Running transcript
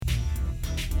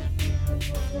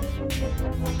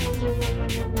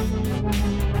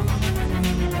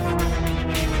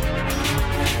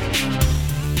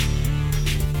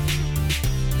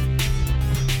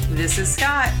This is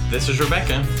Scott. This is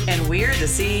Rebecca. And we're the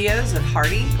CEOs of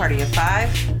Hardy Party of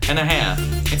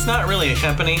 5.5. It's not really a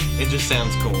company, it just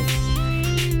sounds cool.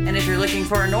 And if you're looking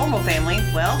for a normal family,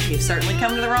 well, you've certainly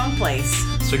come to the wrong place.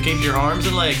 So keep your arms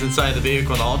and legs inside the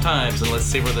vehicle at all times and let's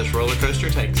see where this roller coaster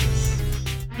takes us.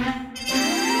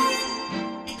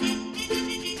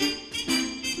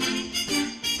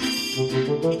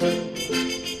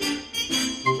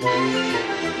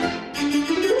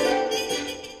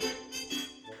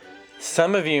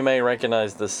 Some of you may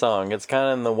recognize this song. It's kind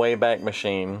of in the Wayback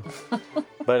Machine,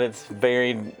 but it's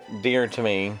very dear to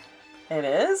me. It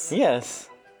is? Yes.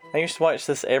 I used to watch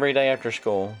this every day after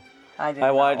school.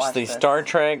 I watched the Star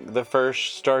Trek, the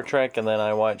first Star Trek, and then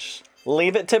I watched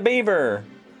Leave It to Beaver.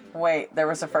 Wait, there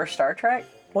was a first Star Trek?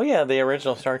 Well, yeah, the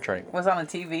original Star Trek. Was on a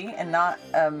TV and not,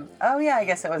 oh yeah, I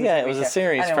guess it was a TV it was a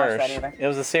series I didn't first. watch that either. It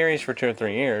was a series for 2 or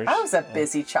 3 years. I was a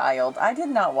busy child. I did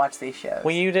not watch these shows.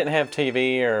 Well, you didn't have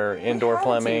TV or indoor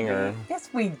plumbing or... Yes,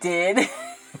 we did.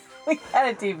 We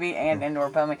had a TV and indoor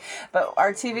plumbing. But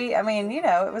our TV, I mean, you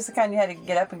know, it was the kind you had to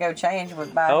get up and go change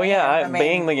with by Oh, yeah. hand.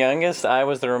 Being the youngest, I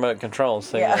was the remote control,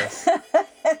 so yeah. yes.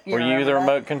 Were you the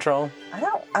remote control?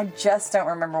 I just don't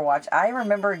remember I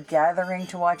remember gathering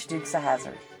to watch Dukes of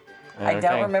Hazzard. Okay. I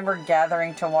don't remember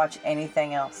gathering to watch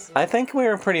anything else. I think we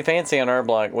were pretty fancy on our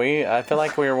block. I feel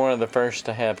like we were one of the first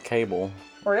to have cable.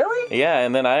 Really? Yeah,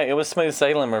 and then it was smooth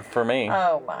sailing for me.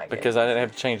 Oh my goodness. Because I didn't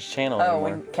have to change the channel anymore.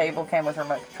 anymore. When cable came with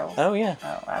remote controls? Oh, yeah.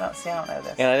 Oh, I don't know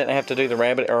this. And I didn't have to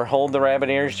do hold the rabbit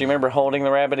ears. Do you remember holding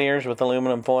the rabbit ears with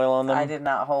aluminum foil on them? I did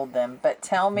not hold them. But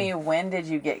tell me, when did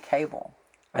you get cable?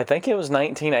 I think it was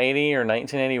 1980 or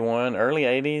 1981, early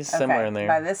 80s, somewhere in there.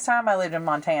 By this time, I lived in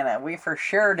Montana. We for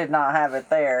sure did not have it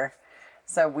there.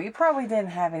 So we probably didn't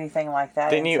have anything like that.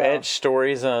 Didn't you etch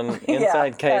stories on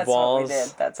inside cave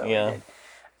walls? That's what we did.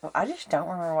 Well, I just don't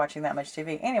remember watching that much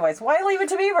TV. Anyways, why Leave It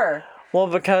to Beaver? Well,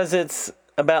 because it's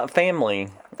about family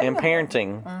and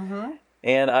parenting. Mm-hmm.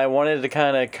 And I wanted to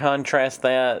kind of contrast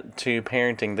that to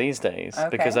parenting these days. Okay.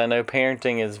 Because I know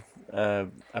parenting is a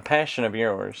passion of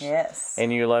yours. Yes.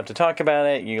 And you love to talk about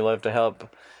it. You love to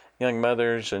help young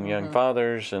mothers and young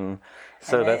fathers. And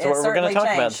so that's what we're going to talk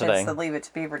about today. Since the Leave It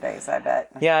to Beaver days, I bet.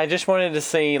 Yeah, I just wanted to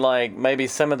see, like, maybe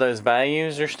some of those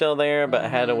values are still there,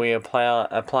 but how do we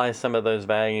apply some of those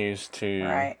values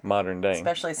to modern day?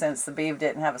 Especially since the Beav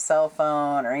didn't have a cell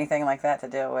phone or anything like that to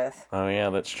deal with. Oh, yeah,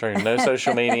 that's true. No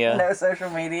social media. No social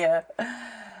media.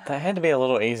 That had to be a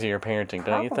little easier parenting,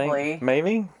 don't you think?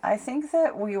 Maybe? I think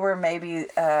that we were maybe,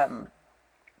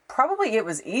 probably it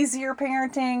was easier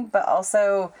parenting, but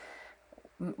also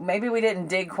maybe we didn't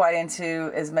dig quite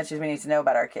into as much as we need to know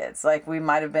about our kids. Like, we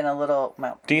might have been a little...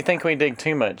 Well, do you think we dig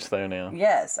too much, though, now?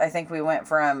 Yes. I think we went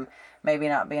from maybe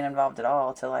not being involved at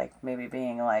all to, like, maybe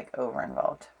being, like,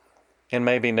 over-involved. And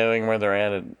maybe knowing where they're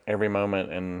at every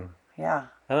moment and... Yeah.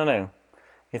 I don't know.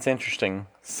 It's interesting.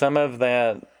 Some of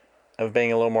that, of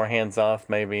being a little more hands-off,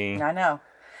 maybe... I know.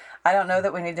 I don't know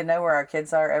that we need to know where our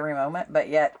kids are every moment, but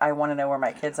yet I want to know where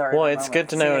my kids are every moment. Well, it's good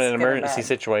to know in an emergency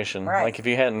situation. Right. Like, if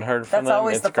you hadn't heard from them, that's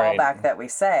always the great. Fallback that we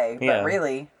say, but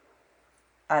really,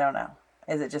 I don't know.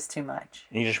 Is it just too much?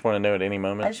 You just want to know at any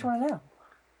moment? I just want to know.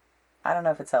 I don't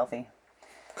know if it's healthy.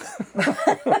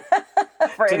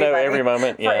 To know every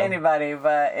moment, For anybody,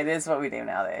 but it is what we do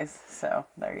nowadays. So,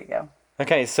 there you go.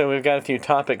 Okay, so we've got a few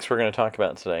topics we're going to talk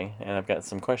about today, and I've got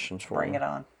some questions for you. Bring it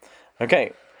on.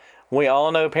 Okay. We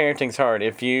all know parenting's hard.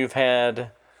 If you've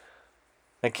had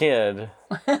a kid,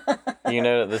 you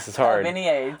know that this is hard. Of any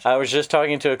age. I was just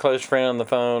talking to a close friend on the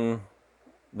phone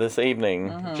this evening,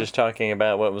 just talking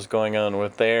about what was going on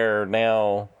with their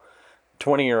now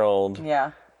 20-year-old.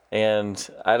 Yeah. And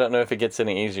I don't know if it gets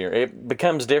any easier. It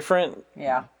becomes different.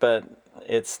 Yeah. But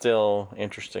it's still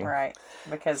interesting. Right.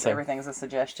 Because everything's a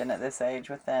suggestion at this age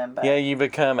with them. But... Yeah, you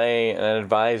become an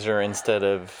advisor instead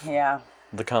of... Yeah.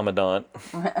 The commandant,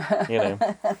 you know.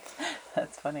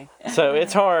 That's funny. So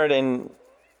it's hard, and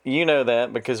you know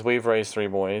that because we've raised 3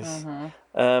 boys.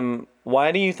 Mm-hmm.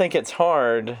 Why do you think it's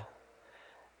hard?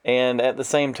 And at the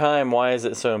same time, why is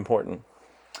it so important?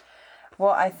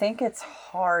 Well, I think it's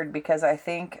hard because I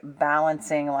think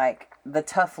balancing, like, the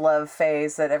tough love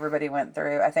phase that everybody went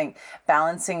through, I think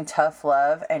balancing tough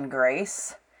love and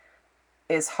grace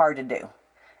is hard to do.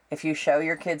 If you show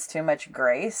your kids too much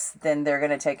grace, then they're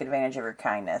going to take advantage of your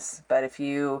kindness. But if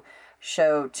you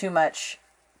show too much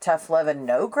tough love and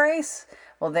no grace,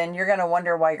 well, then you're going to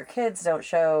wonder why your kids don't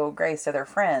show grace to their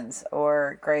friends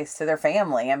or grace to their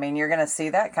family. I mean, you're going to see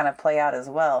that kind of play out as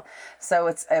well. So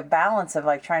it's a balance of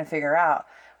like trying to figure out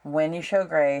when you show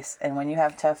grace and when you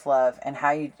have tough love, and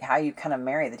how you kind of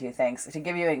marry the two things. To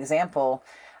give you an example,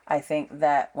 I think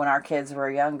that when our kids were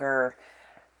younger,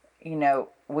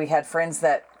 we had friends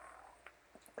that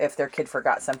if their kid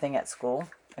forgot something at school,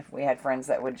 if we had friends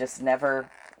that would just never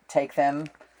take them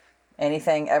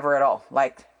anything ever at all.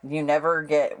 Like, you never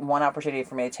get one opportunity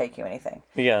for me to take you anything.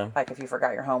 Yeah. Like if you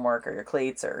forgot your homework or your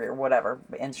cleats or your whatever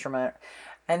instrument.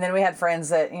 And then we had friends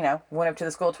that, went up to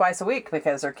the school twice a week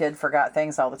because their kid forgot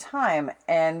things all the time.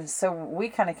 And so we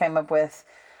kind of came up with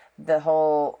the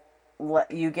whole,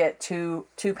 you get two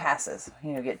passes.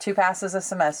 You get 2 passes a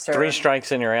semester. 3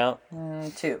 strikes and you're out.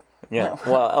 2. Yeah. No.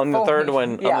 Well, on the 4. third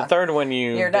one,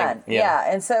 You're done. Yeah.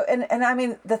 And so, and I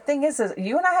mean, the thing is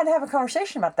you and I had to have a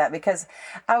conversation about that, because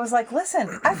I was like,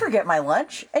 listen, I forget my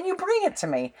lunch and you bring it to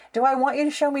me. Do I want you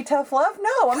to show me tough love?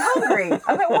 No, I'm hungry.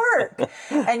 I'm at work.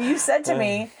 And you said to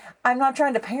me, I'm not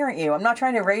trying to parent you. I'm not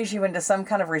trying to raise you into some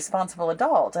kind of responsible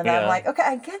adult. And I'm like, okay,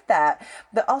 I get that.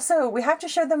 But also, we have to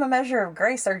show them a measure of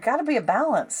grace. There's got to be a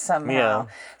balance somehow. Yeah.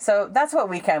 So that's what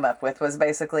we came up with, was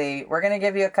basically, we're going to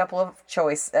give you a couple of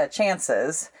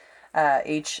chances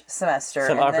each semester.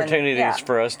 Some opportunities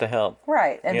for us to help.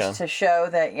 Right. And to show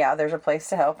that, there's a place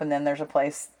to help, and then there's a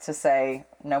place to say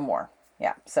no more.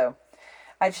 Yeah. So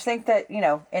I just think that,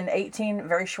 in 18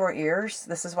 very short years,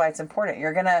 this is why it's important.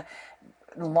 You're going to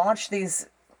launch these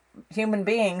human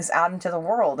beings out into the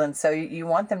world, and so you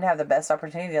want them to have the best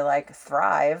opportunity to like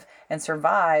thrive and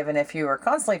survive. And if you are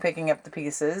constantly picking up the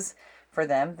pieces for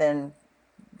them, then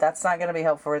that's not going to be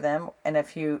helpful for them. And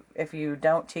if you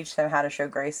don't teach them how to show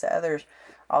grace to others,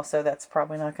 also that's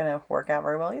probably not going to work out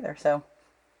very well either. So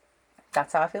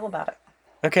that's how I feel about it.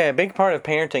 Okay, a big part of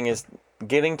parenting is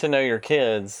getting to know your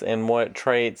kids and what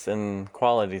traits and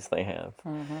qualities they have.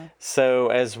 Mm-hmm. So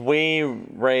as we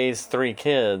raised 3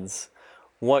 kids,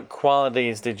 what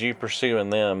qualities did you pursue in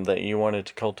them that you wanted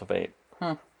to cultivate?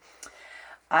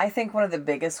 I think one of the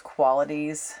biggest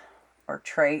qualities or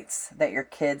traits that your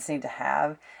kids need to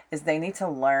have is they need to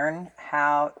learn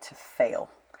how to fail.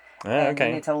 And you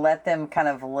need to let them kind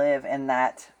of live in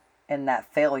that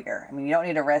failure. I mean, you don't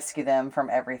need to rescue them from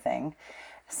everything.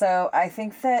 So I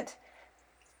think that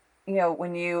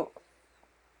when you,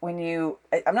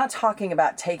 I'm not talking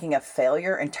about taking a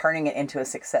failure and turning it into a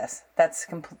success. That's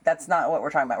not what we're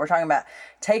talking about. We're talking about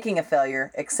taking a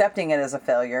failure, accepting it as a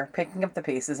failure, picking up the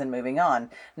pieces and moving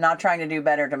on, not trying to do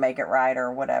better to make it right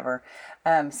or whatever.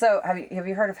 So have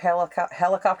you heard of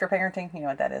helicopter parenting? You know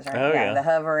what that is, right? Oh, yeah. The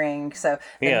hovering. So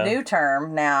the new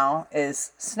term now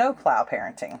is snowplow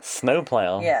parenting.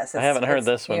 Snowplow? Yes. I haven't heard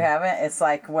this one. You haven't? It's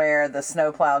like where the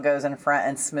snowplow goes in front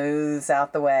and smooths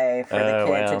out the way for the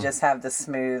kid to just have the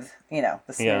smooth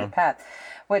path.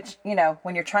 Which,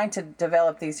 when you're trying to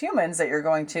develop these humans that you're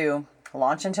going to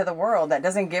launch into the world, that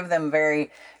doesn't give them very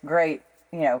great,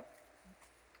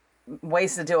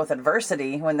 ways to deal with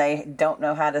adversity when they don't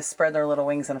know how to spread their little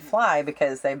wings and fly,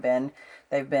 because they've been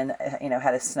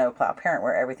had a snowplow parent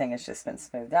where everything has just been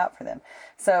smoothed out for them.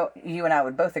 So you and I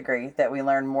would both agree that we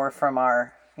learn more from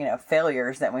our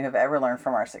failures than we have ever learned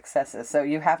from our successes. So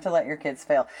you have to let your kids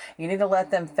fail. You need to let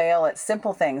them fail at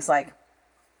simple things like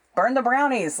burn the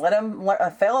brownies. Let them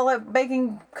fail at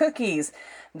baking cookies.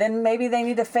 Then maybe they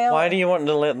need to fail. Why do you want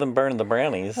to let them burn the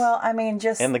brownies? Well, I mean,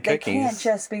 and the cookies. They can't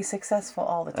just be successful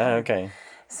all the time. Oh, okay.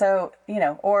 So,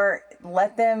 or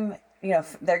let them,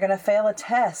 they're going to fail a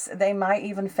test. They might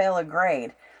even fail a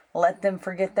grade. Let them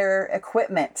forget their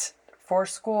equipment for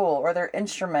school or their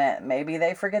instrument. Maybe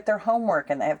they forget their homework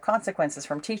and they have consequences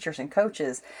from teachers and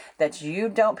coaches that you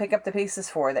don't pick up the pieces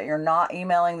for, that you're not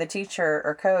emailing the teacher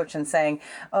or coach and saying,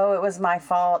 oh, it was my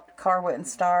fault, car wouldn't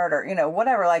start, or,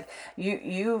 whatever. Like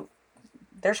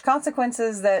there's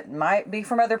consequences that might be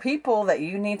from other people that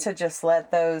you need to just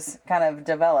let those kind of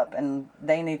develop, and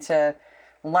they need to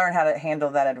learn how to handle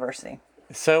that adversity.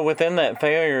 So within that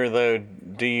failure, though,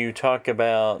 do you talk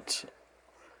about,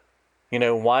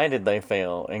 why did they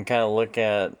fail, and kind of look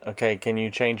at, okay, can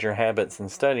you change your habits in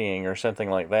studying or something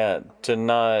like that to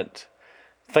not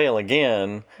fail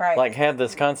again? Right. Like have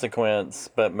this consequence,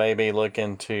 but maybe look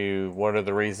into what are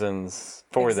the reasons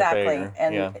for the failure.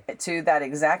 And to that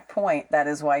exact point, that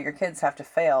is why your kids have to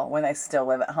fail when they still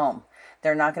live at home.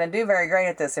 They're not going to do very great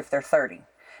at this if they're 30.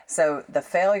 So the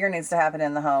failure needs to happen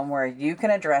in the home where you can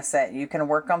address it. You can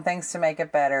work on things to make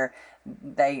it better.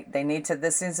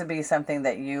 This needs to be something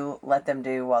that you let them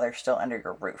do while they're still under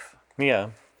your roof.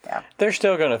 Yeah. Yeah. They're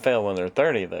still going to fail when they're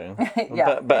 30, though.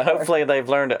 Yeah. But hopefully they've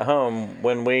learned at home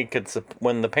when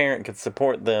the parent could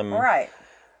support them. Right.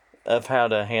 of how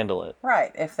to handle it.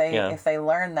 Right. If they Yeah. if they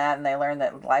learn that, and they learn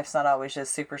that life's not always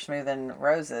just super smooth and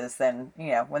roses, then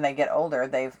when they get older,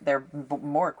 they're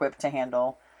more equipped to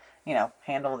handle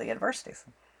the adversities.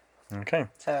 Okay.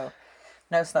 So,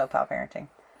 no snowplow parenting.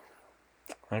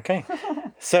 Okay.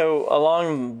 So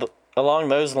along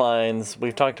those lines,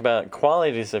 we've talked about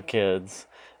qualities of kids.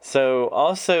 So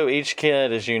also each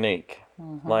kid is unique.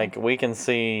 Like we can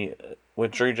see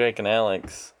with Drew, Jake, and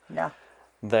Alex Yeah.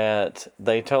 that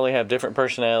they totally have different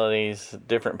personalities,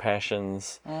 different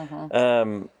passions.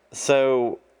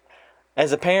 So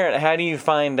as a parent, how do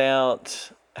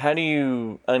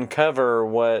you uncover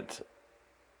what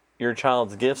your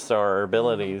child's gifts are or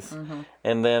abilities?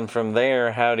 And then from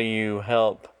there, how do you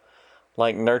help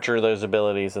nurture those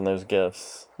abilities and those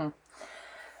gifts?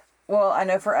 Well, I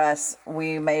know for us,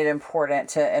 we made it important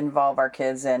to involve our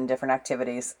kids in different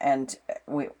activities, and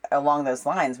along those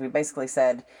lines, we basically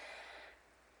said,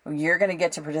 you're going to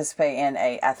get to participate in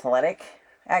a athletic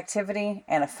activity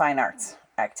and a fine arts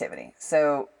activity.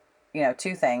 So,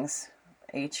 two things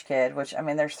each kid, which, I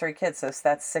mean, there's 3 kids, so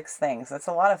that's 6 things. That's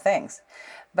a lot of things.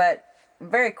 But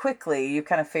very quickly, you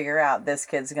kind of figure out this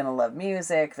kid's going to love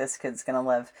music, this kid's going to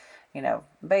love,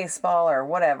 baseball or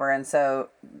whatever. And so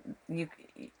you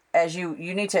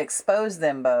need to expose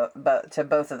them to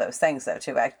both of those things, though,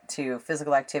 to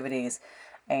physical activities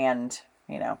and,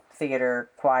 theater,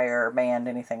 choir, band,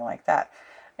 anything like that.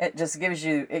 It just gives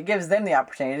them the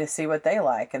opportunity to see what they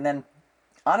like. And then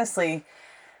honestly,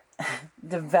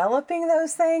 developing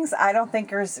those things, I don't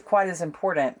think is quite as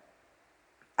important.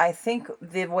 I think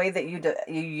the way that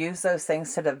you use those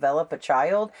things to develop a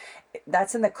child,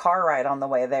 that's in the car ride on the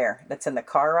way there. That's in the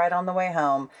car ride on the way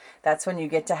home. That's when you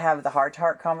get to have the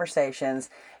heart-to-heart conversations.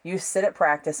 You sit at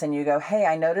practice and you go, hey,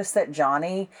 I noticed that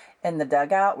Johnny in the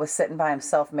dugout was sitting by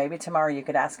himself. Maybe tomorrow you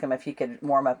could ask him if you could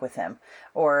warm up with him.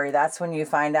 Or that's when you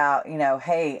find out,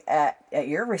 hey, at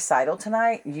your recital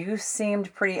tonight, you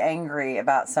seemed pretty angry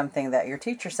about something that your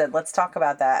teacher said. Let's talk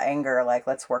about that anger.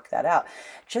 Let's work that out.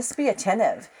 Just be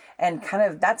attentive. And kind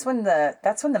of that's when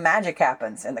the magic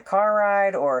happens in the car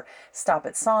ride or stop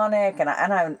at Sonic. And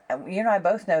I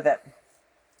both know that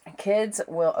kids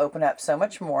will open up so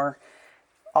much more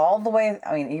all the way.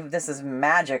 I mean, even this is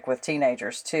magic with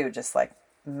teenagers too, just like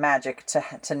magic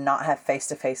to not have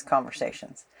face-to-face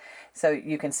conversations. So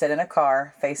you can sit in a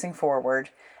car facing forward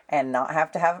and not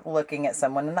have to have looking at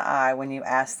someone in the eye when you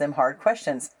ask them hard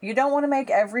questions. You don't want to make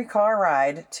every car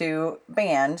ride to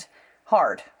band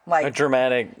hard. A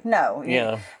dramatic. No.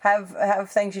 You have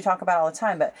things you talk about all the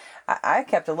time. But I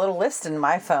kept a little list in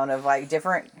my phone of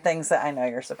different things that I know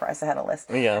you're surprised I had a list.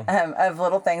 Yeah. Of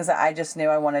little things that I just knew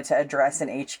I wanted to address in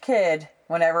each kid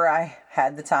whenever I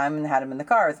had the time and had them in the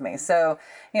car with me. So,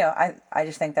 I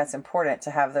just think that's important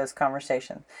to have those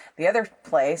conversations. The other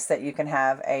place that you can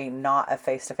have not a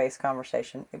face-to-face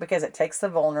conversation, because it takes the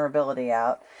vulnerability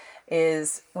out,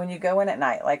 is when you go in at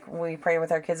night. Like we pray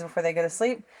with our kids before they go to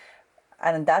sleep.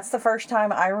 And that's the first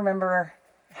time I remember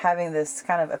having this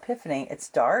kind of epiphany. It's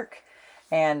dark,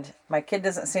 and my kid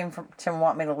doesn't seem to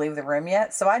want me to leave the room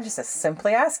yet. So I just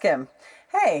simply ask him,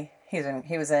 hey,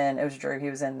 it was Drew, he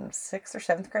was in 6th or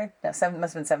 7th grade? No, must have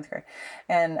been 7th grade.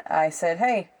 And I said,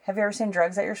 hey, have you ever seen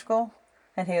drugs at your school?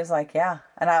 And he was like, yeah.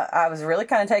 And I was really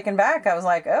kind of taken back. I was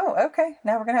like, oh, okay,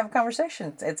 now we're going to have a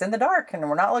conversation. It's in the dark and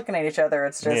we're not looking at each other.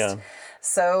 It's just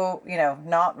so,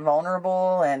 not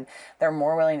vulnerable, and they're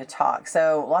more willing to talk.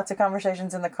 So lots of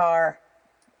conversations in the car.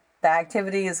 The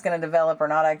activity is going to develop or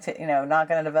not, not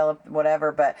going to develop,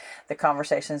 whatever. But the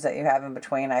conversations that you have in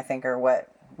between, I think, are what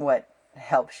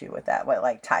helps you with that,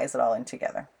 what ties it all in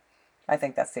together. I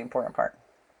think that's the important part.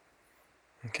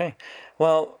 Okay.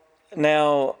 Well,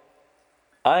 now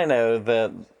I know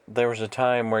that there was a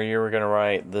time where you were going to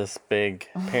write this big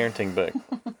parenting book.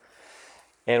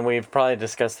 And we've probably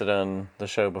discussed it on the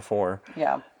show before.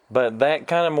 Yeah. But that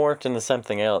kind of morphed into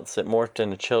something else. It morphed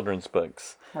into children's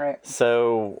books. Right.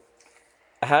 So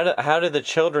how do the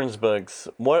children's books,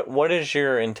 what is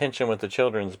your intention with the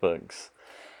children's books?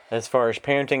 As far as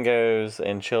parenting goes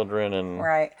and children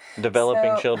and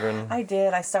developing children.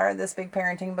 I started this big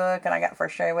parenting book and I got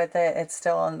frustrated with it. It's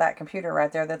still on that computer right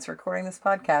there that's recording this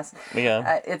podcast.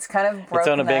 Yeah. It's kind of broken. It's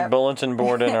on a big bulletin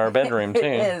board in our bedroom too.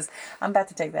 It is. I'm about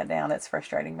to take that down. It's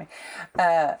frustrating me.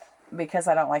 Because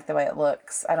I don't like the way it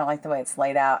looks. I don't like the way it's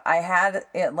laid out. I had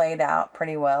it laid out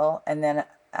pretty well, and then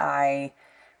I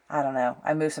don't know.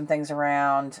 I moved some things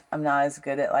around. I'm not as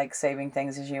good at saving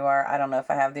things as you are. I don't know if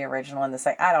I have the original in the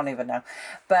same. I don't even know.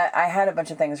 But I had a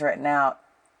bunch of things written out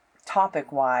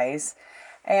topic wise.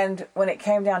 And when it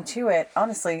came down to it,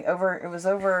 honestly, it was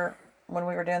over when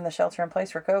we were doing the shelter in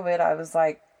place for COVID, I was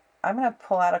like, I'm gonna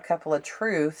pull out a couple of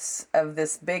truths of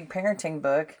this big parenting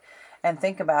book and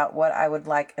think about what I would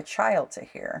like a child to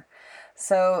hear.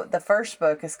 So the first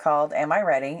book is called Am I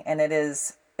Ready? And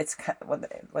it's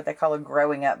what they call a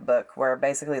growing up book, where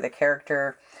basically the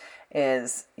character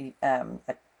is a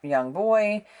young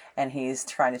boy, and he's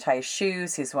trying to tie his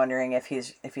shoes. He's wondering if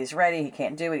he's ready. He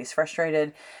can't do it. He's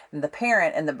frustrated. And the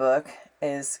parent in the book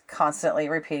is constantly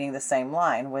repeating the same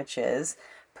line, which is,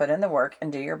 put in the work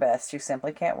and do your best. You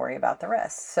simply can't worry about the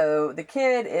rest. So the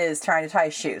kid is trying to tie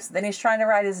his shoes. Then he's trying to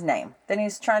write his name. Then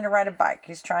he's trying to ride a bike.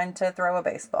 He's trying to throw a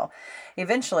baseball.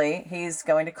 Eventually, he's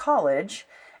going to college,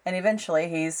 and eventually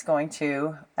he's going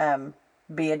to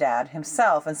be a dad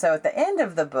himself. And so at the end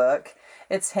of the book,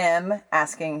 it's him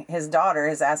asking, his daughter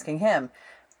is asking him,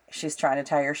 she's trying to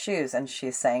tie her shoes, and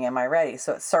she's saying, am I ready?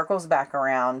 So it circles back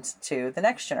around to the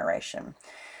next generation.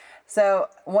 So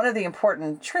one of the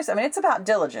important truths, I mean, it's about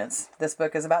diligence. This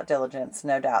book is about diligence,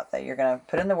 no doubt, that you're going to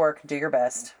put in the work, do your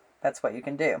best. That's what you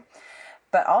can do.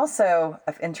 But also,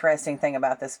 an interesting thing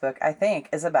about this book, I think,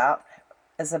 is about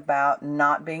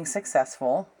not being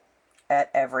successful at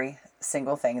every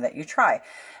single thing that you try.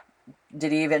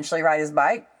 Did he eventually ride his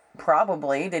bike?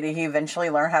 Probably. Did he eventually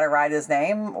learn how to write his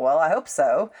name? Well, I hope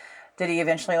so. Did he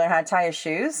eventually learn how to tie his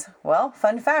shoes? Well,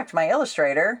 fun fact, my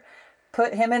illustrator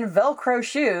put him in Velcro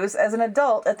shoes as an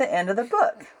adult at the end of the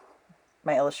book.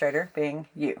 My illustrator being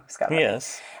you, Scott.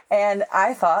 Yes. And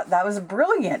I thought that was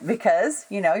brilliant because,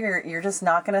 you're just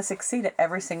not going to succeed at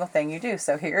every single thing you do.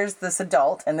 So here's this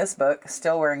adult in this book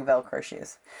still wearing Velcro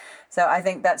shoes. So I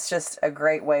think that's just a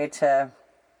great way to,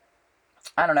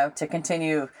 to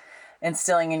continue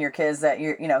instilling in your kids that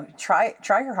try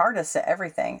your hardest at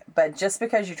everything. But just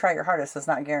because you try your hardest does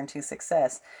not guarantee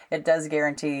success. It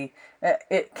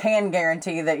can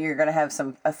guarantee that you're going to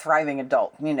have a thriving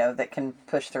adult, that can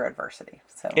push through adversity.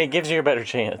 So it gives you a better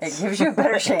chance. It gives you a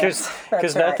better chance.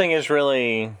 Because nothing is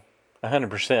really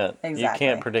 100%. Exactly. You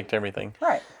can't predict everything.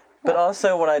 Right. But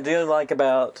also what I do like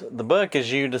about the book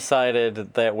is you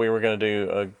decided that we were going to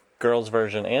do a girls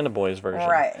version and a boys version.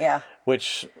 Right, yeah.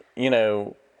 Which,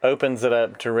 opens it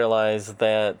up to realize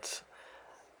that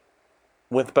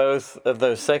with both of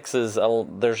those sexes,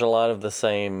 there's a lot of the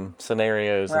same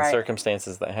scenarios and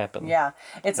circumstances that happen. Yeah,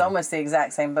 it's almost the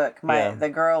exact same book.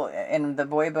 The girl in the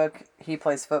boy book, he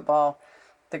plays football.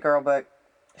 The girl book,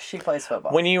 she plays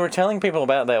football. When you were telling people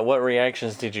about that, what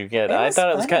reactions did you get? I thought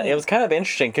it was kind of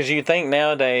interesting because you think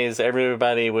nowadays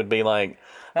everybody would be like,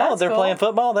 they're cool. Playing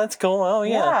football? That's cool. Oh,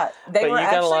 yeah. Yeah, they were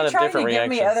actually trying to give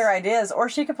me other ideas. Or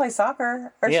she could play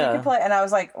soccer. Or she could play, and I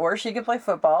was like, or she could play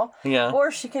football. Yeah.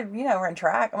 Or she could, run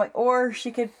track. I'm like, or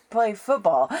she could play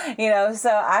football.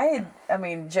 So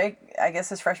Jake, I guess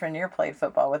his freshman year played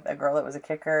football with a girl that was a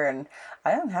kicker, and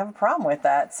I didn't have a problem with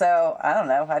that. So, I don't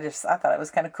know. I thought it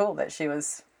was kind of cool that she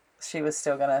was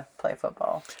still going to play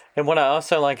football. And what I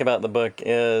also like about the book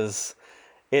is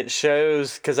it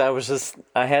shows, because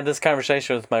I had this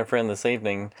conversation with my friend this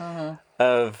evening,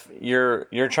 of you're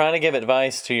trying to give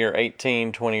advice to your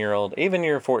 18, 20-year-old, even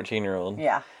your 14-year-old.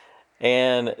 Yeah.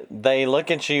 And they look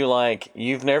at you like,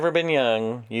 you've never been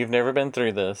young, you've never been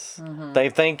through this. Mm-hmm. They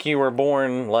think you were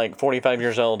born like 45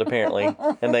 years old, apparently,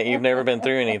 and that you've never been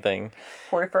through anything.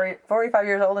 45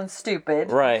 years old and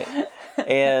stupid. Right.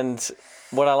 And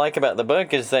what I like about the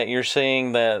book is that you're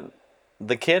seeing that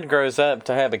the kid grows up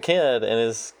to have a kid,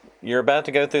 and you're about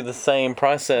to go through the same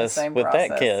process with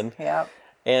that kid. Yep.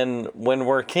 And when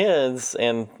we're kids,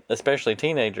 and especially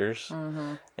teenagers,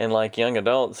 and like young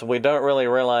adults, we don't really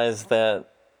realize that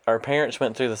our parents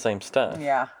went through the same stuff.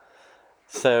 Yeah.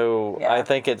 So I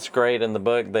think it's great in the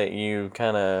book that you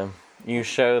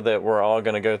show that we're all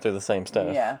going to go through the same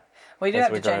stuff. Yeah. We do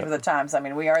have to change with the times. I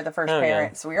mean, we are the first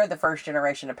parents. Yeah. We are the first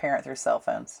generation to parent through cell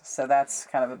phones. So that's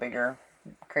kind of a bigger,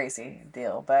 crazy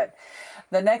deal. But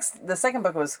the second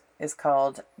book is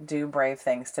called Do Brave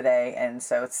Things Today. And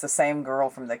so it's the same girl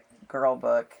from the girl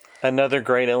book. Another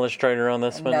great illustrator on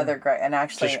this one. Another great, and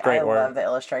actually I love the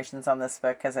illustrations on this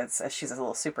book because she's a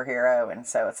little superhero. And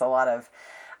so it's a lot of,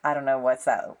 I don't know what's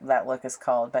that look is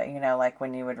called, but like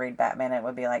when you would read Batman, it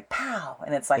would be like, pow.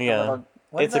 And it's like a little,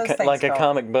 it's like a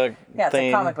comic book thing. Yeah, it's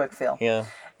a comic book feel. Yeah.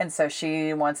 And so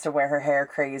she wants to wear her hair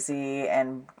crazy,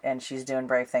 and she's doing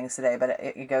brave things today. But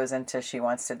it goes into she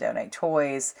wants to donate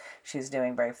toys. She's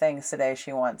doing brave things today.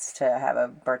 She wants to have a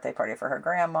birthday party for her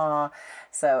grandma.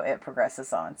 So it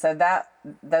progresses on. So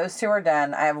those two are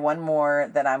done. I have one more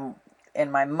that I'm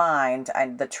in my mind.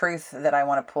 The truth that I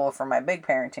want to pull from my big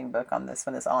parenting book on this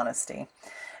one is honesty.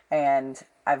 And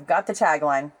I've got the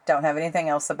tagline. Don't have anything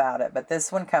else about it. But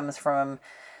this one comes from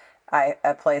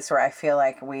a place where I feel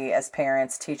like we as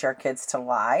parents teach our kids to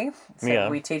lie. So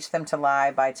we teach them to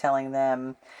lie by telling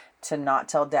them to not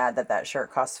tell dad that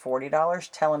shirt costs $40.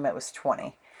 Tell him it was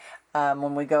 20.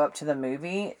 When we go up to the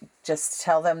movie, just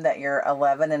tell them that you're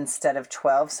 11 instead of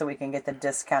 12 so we can get the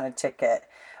discounted ticket.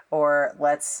 Or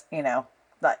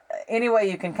any way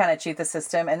you can kind of cheat the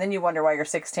system. And then you wonder why your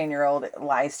 16-year-old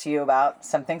lies to you about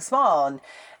something small. And,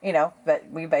 but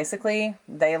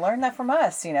they learn that from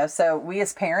us, So we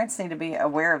as parents need to be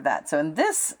aware of that. So in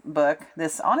this book,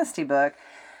 this honesty book,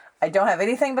 I don't have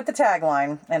anything but the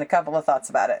tagline and a couple of thoughts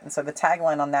about it. And so the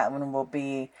tagline on that one will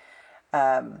be,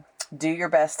 do your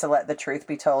best to let the truth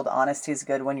be told. Honesty is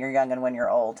good when you're young and when you're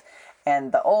old.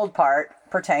 And the old part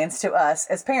pertains to us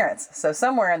as parents. So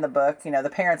somewhere in the book,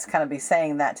 the parents kind of be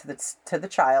saying that to the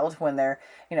child when they're,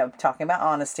 talking about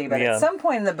honesty. But at some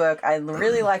point in the book, I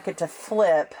really like it to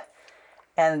flip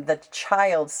and the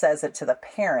child says it to the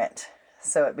parent.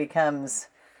 So it becomes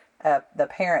the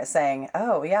parent saying,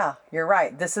 oh, yeah, you're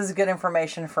right. This is good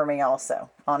information for me also.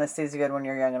 Honesty is good when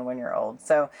you're young and when you're old.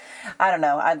 So I don't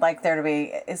know. I'd like there to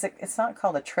be, it's not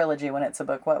called a trilogy when it's a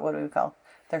book. What do we call?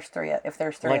 There's three. If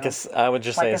there's three, I would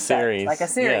just say a series. Like a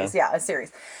series, yeah, a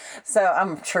series. So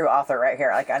I'm a true author right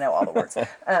here. Like I know all the words.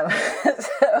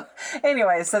 So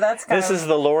anyway, so that's this is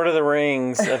the Lord of the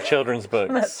Rings of children's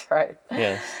books. That's right.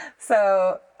 Yes.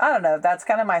 So I don't know. That's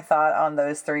kind of my thought on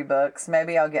those three books.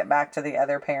 Maybe I'll get back to the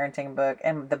other parenting book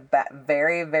and the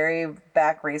very, very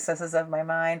back recesses of my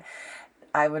mind.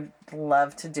 I would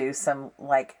love to do some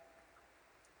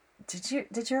Did you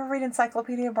ever read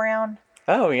Encyclopedia Brown?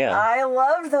 Oh yeah. I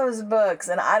love those books,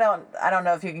 and I don't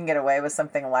know if you can get away with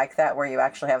something like that where you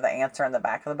actually have the answer in the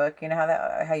back of the book. You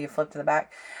know how you flip to the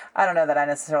back? I don't know that I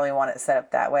necessarily want it set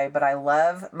up that way, but I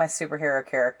love my superhero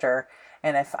character,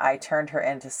 and if I turned her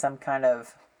into some kind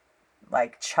of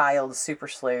child super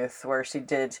sleuth where she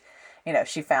did,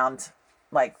 she found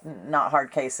not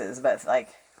hard cases, but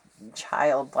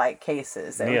childlike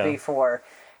cases that would be for,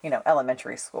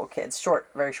 elementary school kids,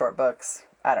 very short books.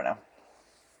 I don't know.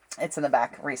 It's in the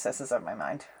back recesses of my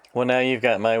mind. Well, now you've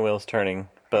got my wheels turning,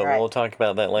 but Right. we'll talk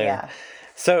about that later. Yeah.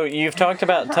 So you've talked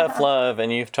about tough love,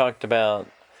 and you've talked about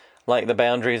the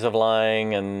boundaries of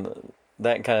lying and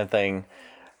that kind of thing.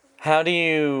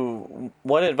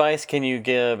 What advice can you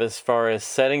give as far as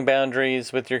setting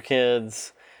boundaries with your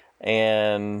kids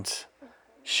and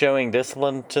showing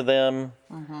discipline to them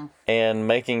and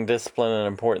making discipline an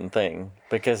important thing?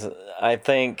 Because I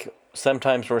think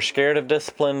sometimes we're scared of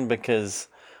discipline because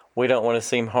we don't want to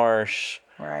seem harsh.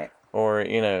 Right. Or,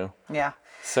 Yeah.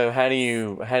 So how do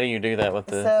you do that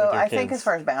with with So your I kids? think as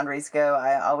far as boundaries go,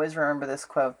 I always remember this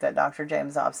quote that Dr.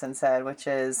 James Dobson said, which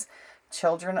is,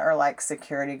 children are like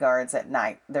security guards at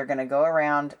night. They're going to go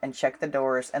around and check the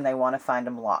doors and they want to find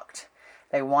them locked.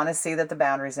 They want to see that the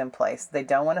boundary's in place. They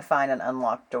don't want to find an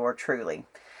unlocked door truly.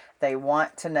 They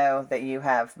want to know that you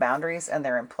have boundaries and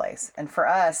they're in place. And for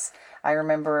us, I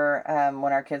remember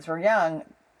when our kids were young,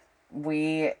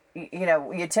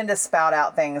 you tend to spout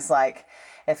out things like,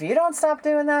 if you don't stop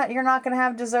doing that, you're not going to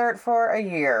have dessert for a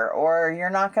year, or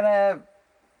you're not going to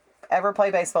ever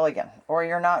play baseball again, or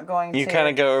you're not going to... You kind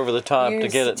of go over the top to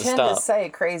get it to stop. You tend to say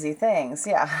crazy things,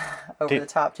 over the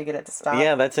top to get it to stop.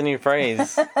 Yeah, that's a new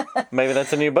phrase. Maybe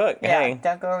that's a new book. Yeah, Hey.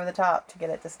 don't go over the top to get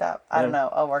it to stop. I don't know.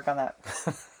 I'll work on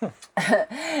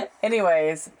that.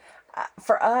 Anyways,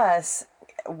 for us,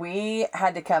 we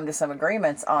had to come to some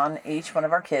agreements on each one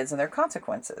of our kids and their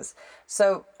consequences.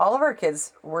 So all of our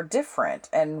kids were different.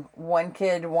 And one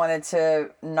kid wanted to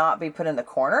not be put in the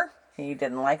corner. He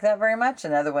didn't like that very much.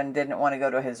 Another one didn't want to go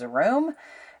to his room.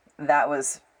 That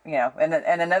was, and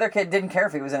another kid didn't care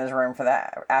if he was in his room for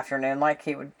that afternoon.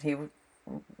 He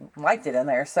liked it in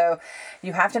there. So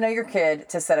you have to know your kid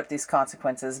to set up these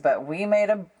consequences. But we made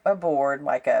a board,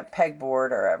 like a peg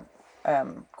board or a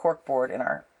cork board in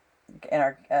our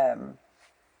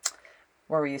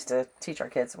where we used to teach our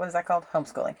kids. What is that called?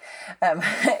 Homeschooling.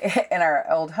 In our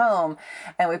old home.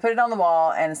 And we put it on the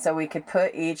wall, and so we could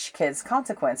put each kid's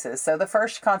consequences. So the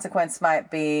first consequence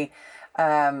might be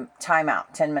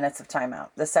timeout, 10 minutes of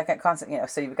timeout. The second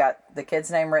consequence, so you've got the kid's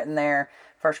name written there.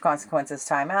 First consequence is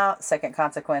timeout. Second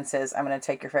consequence is, I'm going to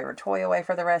take your favorite toy away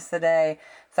for the rest of the day.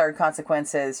 Third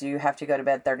consequence is, you have to go to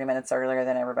bed 30 minutes earlier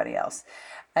than everybody else.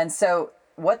 And so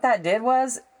what that did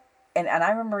was, and I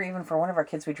remember even for one of our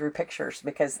kids, we drew pictures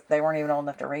because they weren't even old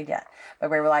enough to read yet.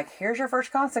 But we were like, here's your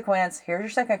first consequence, here's your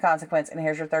second consequence, and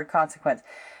here's your third consequence.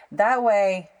 That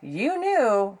way, you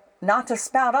knew not to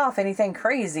spout off anything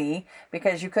crazy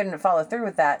because you couldn't follow through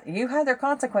with that. You had their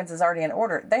consequences already in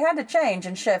order. They had to change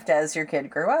and shift as your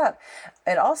kid grew up.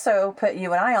 It also put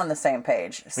you and I on the same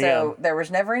page. So there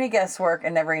was never any guesswork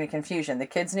and never any confusion. The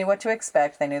kids knew what to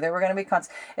expect. They knew there were going to be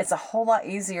It's a whole lot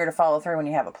easier to follow through when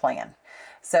you have a plan.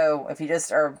 So if you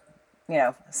just are,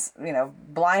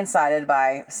 blindsided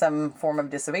by some form of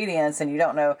disobedience and you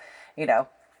don't know,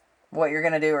 what you're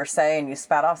going to do or say, and you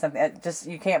spout off something,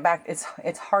 you can't back.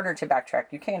 It's harder to backtrack.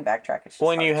 You can backtrack. It's just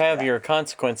when you have your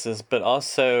consequences, but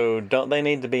also don't they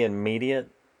need to be immediate?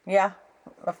 Yeah,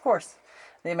 of course.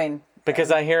 I mean,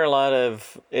 because I hear a lot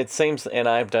of, it seems, and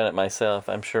I've done it myself.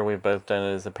 I'm sure we've both done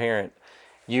it as a parent.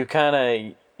 You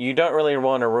don't really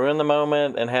want to ruin the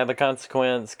moment and have a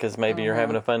consequence because maybe you're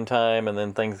having a fun time and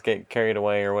then things get carried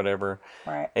away or whatever.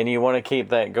 Right. And you want to keep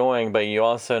that going, but you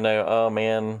also know, oh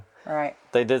man, right,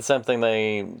 they did something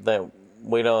that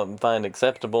we don't find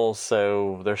acceptable,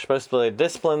 so there's supposed to be a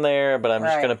discipline there, but I'm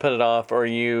just going to put it off. Or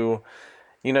you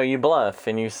bluff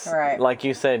and like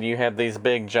you said, you have these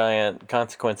big giant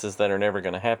consequences that are never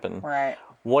going to happen. Right.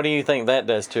 What do you think that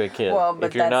does to a kid? Well, but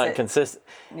if you're not consistent,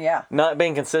 not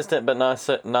being consistent, but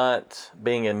not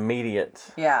being immediate.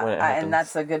 Yeah, when it happens. And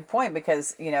that's a good point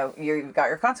because you've got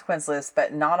your consequence list,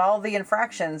 but not all the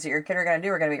infractions your kid are going to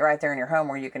do are going to be right there in your home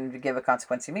where you can give a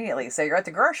consequence immediately. So you're at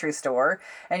the grocery store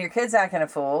and your kid's acting a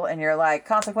fool, and you're like,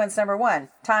 consequence number 1,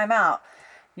 time out.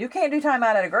 You can't do time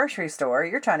out at a grocery store.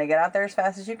 You're trying to get out there as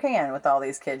fast as you can with all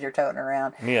these kids you're toting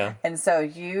around. Yeah. And so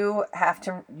you have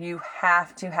to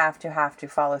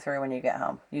follow through when you get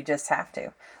home. You just have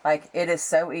to. Like, it is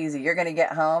so easy. You're going to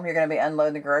get home. You're going to be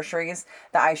unloading the groceries.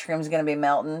 The ice cream's going to be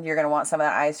melting. You're going to want some of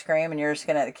that ice cream, and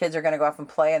the kids are going to go off and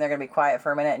play, and they're going to be quiet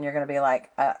for a minute, and you're going to be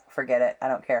like, forget it. I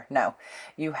don't care. No,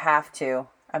 you have to.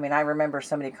 I mean, I remember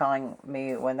somebody calling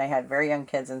me when they had very young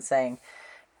kids and saying,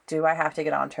 do I have to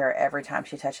get on to her every time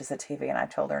she touches the TV? And I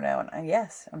told her no. And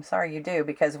yes, I'm sorry you do.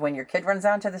 Because when your kid runs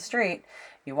out to the street,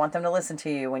 you want them to listen to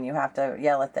you when you have to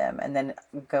yell at them. And then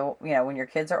when your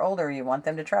kids are older, you want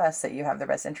them to trust that you have their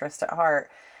best interest at heart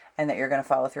and that you're going to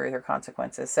follow through with your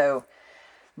consequences. So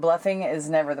bluffing is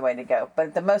never the way to go.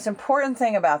 But the most important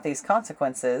thing about these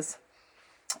consequences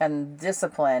and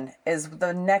discipline is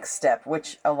the next step,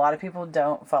 which a lot of people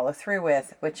don't follow through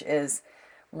with, which is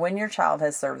when your child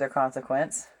has served their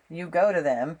consequence, you go to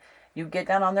them, you get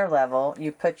down on their level,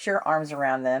 you put your arms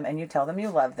around them, and you tell them you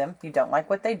love them. You don't like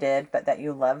what they did, but that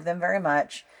you love them very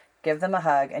much. Give them a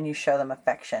hug, and you show them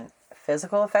affection.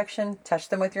 Physical affection, touch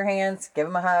them with your hands, give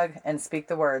them a hug, and speak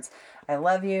the words. I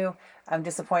love you. I'm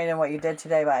disappointed in what you did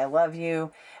today, but I love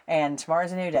you. And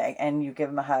tomorrow's a new day. And you give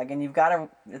them a hug. And you've got to,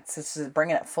 it's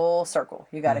bringing it full circle.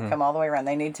 You got to come all the way around.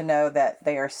 They need to know that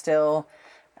they are still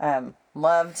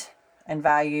loved and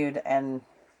valued, and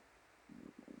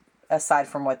aside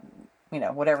from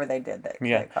whatever they did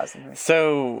that caused them to.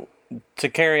 So to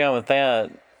carry on with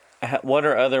that, what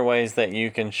are other ways that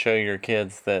you can show your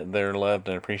kids that they're loved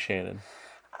and appreciated?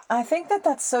 I think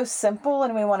that's so simple,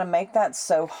 and we want to make that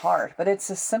so hard, but it's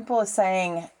as simple as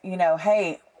saying,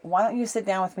 hey, why don't you sit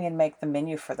down with me and make the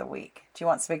menu for the week? Do you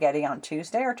want spaghetti on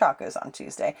Tuesday or tacos on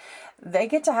Tuesday? They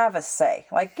get to have a say.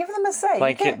 Like, give them a say.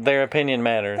 Like, their opinion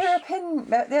matters. Their opinion,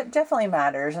 it definitely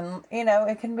matters. And,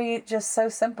 it can be just so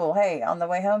simple. Hey, on the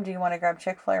way home, do you want to grab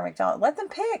Chick-fil-A or McDonald's? Let them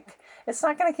pick. It's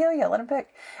not going to kill you. Let them pick.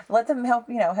 Let them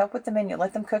help with the menu.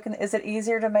 Let them cook. Is it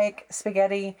easier to make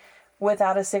spaghetti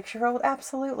without a 6-year-old?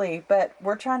 Absolutely. But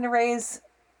we're trying to raise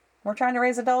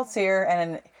adults here,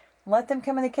 and let them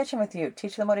come in the kitchen with you.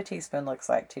 Teach them what a teaspoon looks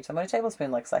like. Teach them what a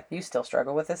tablespoon looks like. You still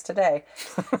struggle with this today,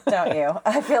 don't you?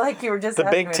 I feel like you were just the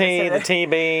big T, the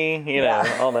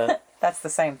TB, all that. That's the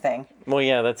same thing. Well,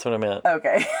 yeah, that's what I meant.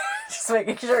 Okay. Just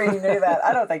making sure you knew that.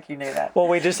 I don't think you knew that. Well,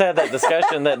 we just had that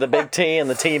discussion that the big T and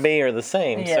the TB are the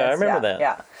same. Yes, so I remember that.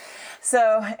 Yeah.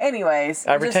 So, anyways,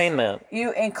 I retain that.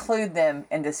 You include them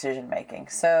in decision making.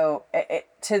 So,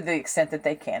 to the extent that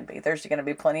they can be. There's going to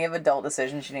be plenty of adult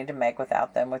decisions you need to make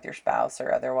without them, with your spouse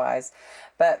or otherwise.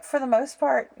 But for the most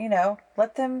part,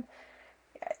 let them,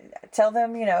 tell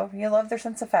them, you love their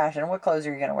sense of fashion. What clothes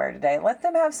are you going to wear today? Let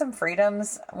them have some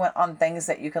freedoms on things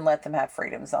that you can let them have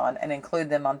freedoms on, and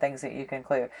include them on things that you can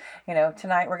include.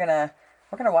 Tonight we're going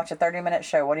to watch a 30-minute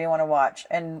show. What do you want to watch?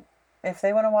 And if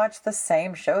they want to watch the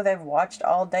same show they've watched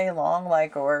all day long,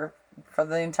 or for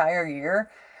the entire year,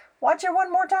 watch it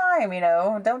one more time.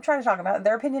 Don't try to talk about it.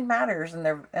 Their opinion matters,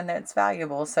 and it's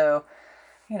valuable. So,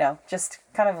 just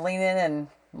kind of lean in and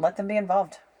let them be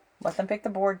involved. Let them pick the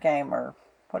board game or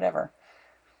whatever.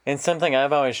 And something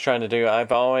I've always tried to do,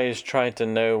 I've always tried to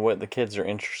know what the kids are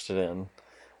interested in.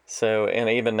 So, and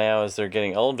even now as they're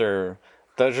getting older,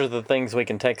 those are the things we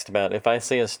can text about. If I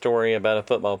see a story about a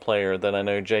football player that I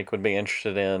know Jake would be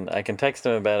interested in, I can text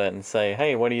him about it and say,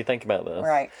 hey, what do you think about this?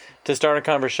 Right. To start a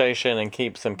conversation and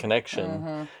keep some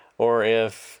connection. Or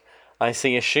if I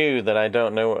see a shoe that I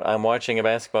don't know, I'm watching a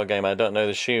basketball game, I don't know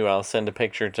the shoe, I'll send a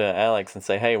picture to Alex and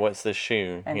say, hey, what's this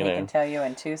shoe? And he can tell you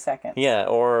in 2 seconds. Yeah,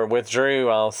 or with Drew,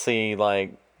 I'll see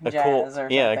like a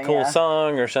cool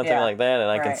song or something like that,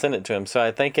 and I can send it to him. So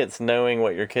I think it's knowing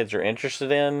what your kids are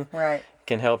interested in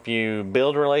can help you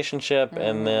build a relationship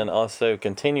and then also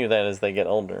continue that as they get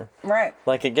older. Right.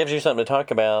 Like it gives you something to talk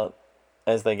about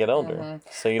as they get older,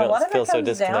 so you don't feel so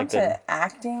disconnected. A lot of it comes down to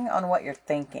acting on what you're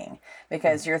thinking,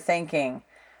 because you're thinking,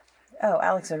 oh,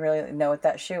 Alex would really know what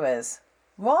that shoe is.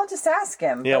 Well, I'll just ask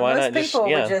him. Yeah, but why most not people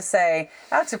would just say,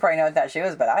 Alex would probably know what that shoe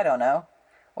is, but I don't know.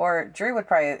 Or Drew would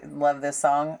probably love this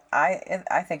song.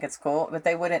 I think it's cool, but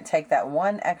they wouldn't take that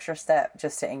one extra step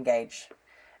just to engage.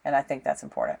 And I think that's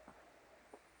important.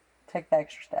 Take the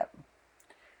extra step.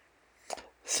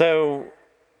 So,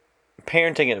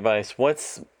 parenting advice.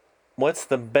 What's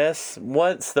the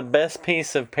best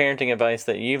piece of parenting advice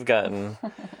that you've gotten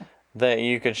that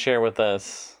you could share with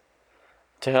us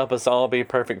to help us all be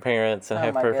perfect parents and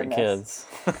have perfect kids?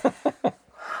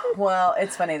 Well,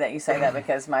 it's funny that you say that,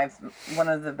 because one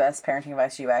of the best parenting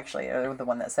advice, you actually are the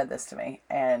one that said this to me,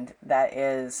 and that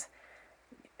is,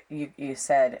 you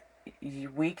said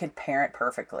we could parent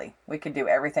perfectly. We could do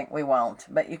everything. We won't,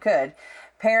 but you could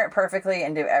parent perfectly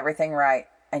and do everything right,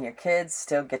 and your kids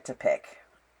still get to pick.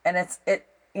 And it's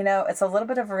a little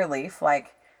bit of a relief.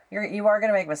 Like you are going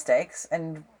to make mistakes,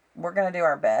 and we're going to do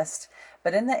our best,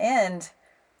 but in the end,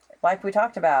 like we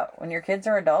talked about, when your kids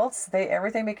are adults,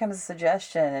 everything becomes a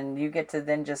suggestion, and you get to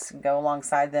then just go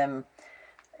alongside them,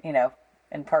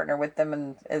 and partner with them,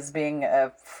 and as being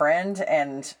a friend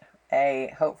and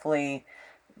hopefully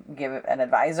give an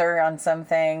advisor on some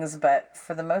things. But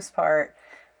for the most part,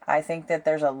 I think that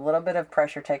there's a little bit of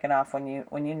pressure taken off when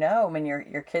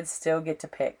your kids still get to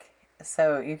pick.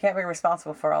 So you can't be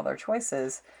responsible for all their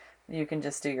choices. You can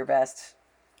just do your best.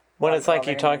 Well, it's like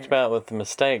you talked about with the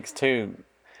mistakes too.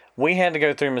 We had to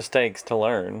go through mistakes to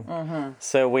learn.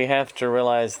 So we have to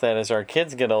realize that as our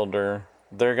kids get older,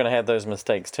 they're going to have those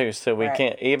mistakes too. So we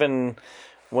can't, even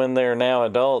when they're now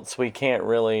adults, we can't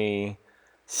really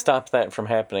stop that from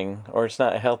happening, or it's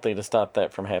not healthy to stop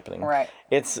that from happening. Right.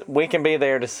 We can be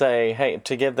there to say, hey,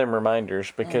 to give them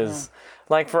reminders, because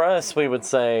like for us, we would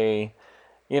say,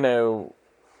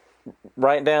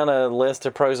 write down a list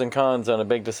of pros and cons on a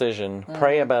big decision,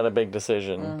 pray about a big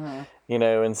decision,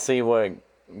 and see what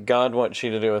God wants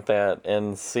you to do with that,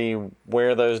 and see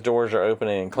where those doors are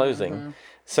opening and closing.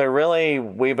 So really,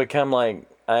 we become like,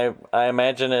 I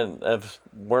imagine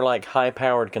we're like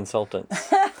high-powered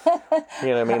consultants. You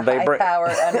know what I mean?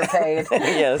 High-powered, underpaid.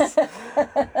 Yes.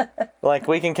 Like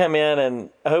we can come in, and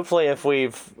hopefully if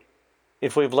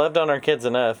we've loved on our kids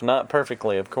enough, not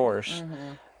perfectly, of course,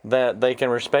 that they can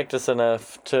respect us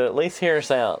enough to at least hear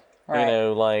us out.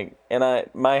 Right. And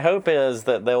my hope is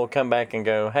that they will come back and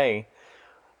go, hey,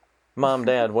 Mom,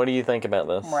 Dad, what do you think about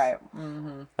this? Right.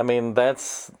 I mean,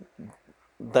 that's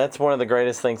one of the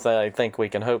greatest things that I think we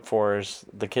can hope for as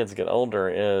the kids get older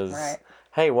is,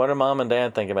 hey, what do Mom and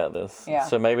Dad think about this? Yeah.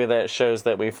 So maybe that shows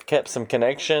that we've kept some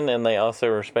connection, and they also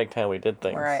respect how we did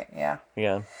things. Right, yeah.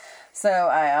 Yeah. So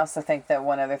I also think that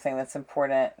one other thing that's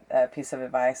important, piece of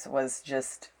advice, was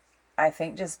just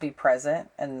be present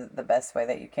in the best way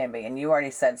that you can be. And you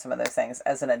already said some of those things.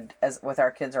 As with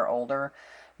our kids are older,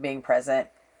 being present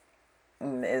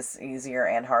is easier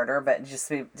and harder, but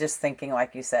just thinking,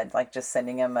 like you said, like just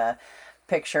sending them a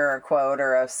picture or quote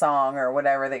or a song or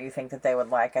whatever that you think that they would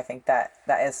like. I think that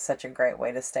is such a great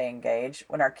way to stay engaged.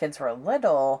 When our kids were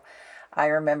little, I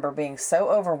remember being so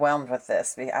overwhelmed with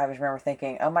this. I remember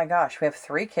thinking, oh my gosh, we have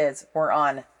 3 kids. We're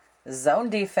on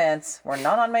zone defense. We're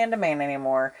not on man-to-man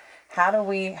anymore. How do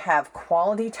we have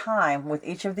quality time with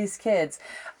each of these kids?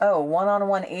 Oh,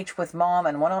 one-on-one each with Mom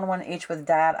and one-on-one each with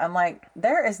Dad. I'm like,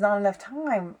 there is not enough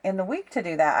time in the week to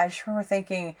do that. I just remember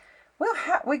thinking, well,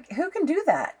 who can do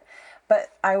that?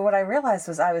 But what I realized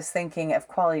was I was thinking of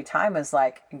quality time as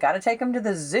like, got to take them to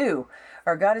the zoo,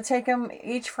 or got to take them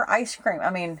each for ice cream. I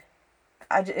mean,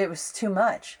 it was too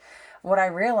much. What I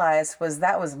realized was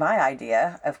that was my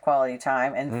idea of quality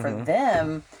time, and for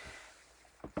them,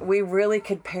 we really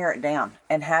could pare it down.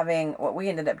 And what we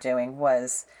ended up doing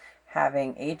was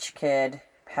having each kid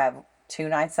have 2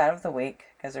 nights out of the week,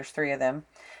 because there's 3 of them,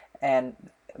 and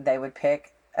they would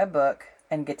pick a book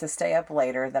and get to stay up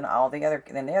later than the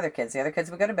other kids. The other kids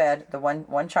would go to bed. The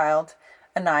one child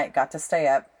a night got to stay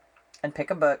up and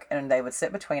pick a book, and they would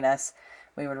sit between us.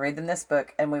 We would read them this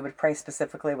book, and we would pray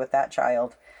specifically with that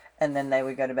child. and then they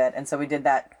would go to bed. And so we did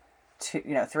that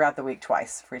throughout the week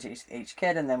twice for each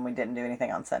kid, and then we didn't do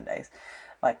anything on Sundays,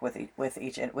 like with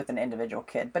an individual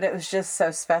kid. But it was just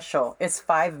so special. It's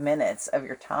 5 minutes of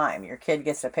your time. Your kid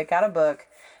gets to pick out a book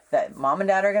that mom and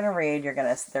dad are going to read. They're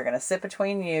going to sit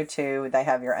between you two. They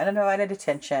have your undivided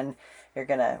attention. You're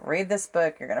going to read this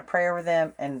book. You're going to pray over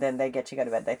them, and then they get to go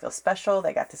to bed. They feel special.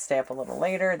 They got to stay up a little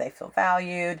later. They feel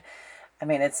valued. I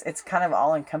mean, it's kind of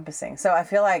all encompassing. So I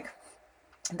feel like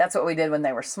that's what we did when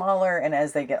they were smaller, and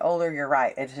as they get older, you're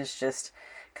right. It is just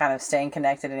kind of staying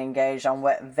connected and engaged on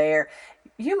what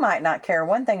you might not care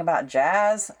one thing about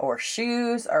jazz or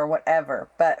shoes or whatever,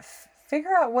 but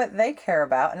figure out what they care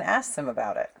about and ask them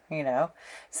about it,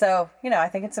 So, I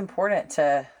think it's important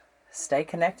to stay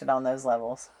connected on those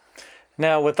levels.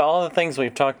 Now, with all the things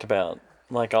we've talked about,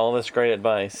 like all this great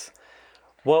advice,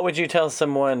 what would you tell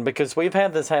someone? Because we've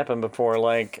had this happen before.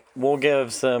 Like, we'll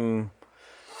give some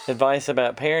advice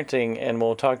about parenting and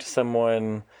we'll talk to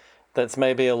someone that's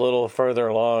maybe a little further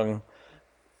along.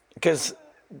 Because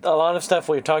a lot of stuff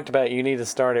we've talked about, you need to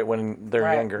start it when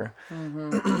they're younger.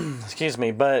 Mm-hmm. Excuse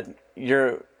me. But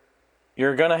you're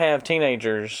going to have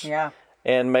teenagers. Yeah.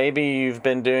 And maybe you've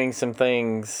been doing some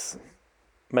things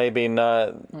maybe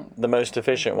not the most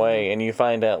efficient way, and you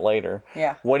find out later.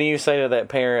 Yeah. What do you say to that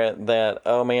parent that,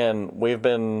 oh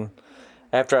man,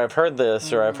 after I've heard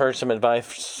this or I've heard some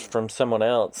advice from someone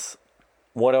else,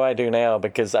 what do I do now?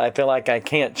 Because I feel like I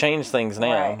can't change things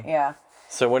now. Right, yeah.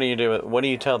 So what do you do? What do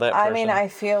you tell that person? I mean, I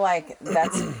feel like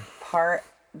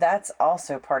that's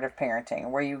also part of parenting,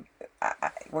 where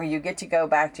you get to go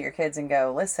back to your kids and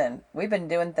go, listen, we've been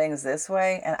doing things this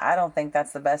way, and I don't think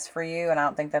that's the best for you, and I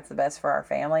don't think that's the best for our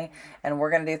family, and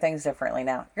we're going to do things differently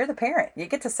now. You're the parent. You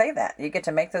get to say that. You get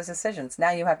to make those decisions.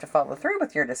 Now you have to follow through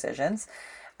with your decisions,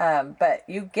 but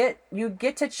you get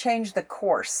to change the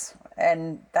course,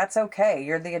 and that's okay.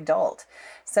 You're the adult.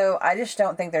 So I just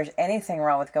don't think there's anything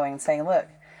wrong with going and saying, look,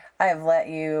 I have let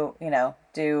you,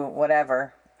 do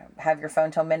whatever. Have your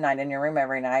phone till midnight in your room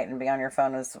every night and be on your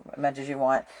phone as much as you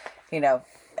want,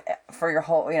 for your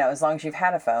whole, as long as you've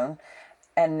had a phone.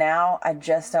 And now I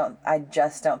just don't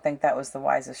think that was the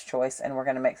wisest choice, and we're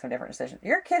going to make some different decisions.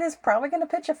 Your kid is probably going to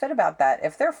pitch a fit about that.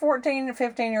 If they're 14,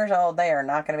 15 years old, they are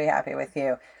not going to be happy with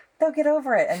you. They'll get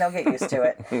over it and they'll get used to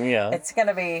it. Yeah. It's going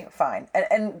to be fine.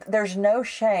 And there's no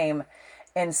shame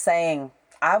in saying,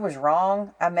 I was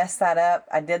wrong. I messed that up.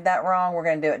 I did that wrong. We're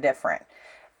going to do it different.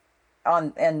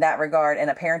 In that regard, in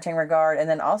a parenting regard, and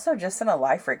then also just in a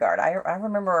life regard. I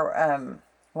remember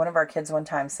one of our kids one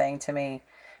time saying to me,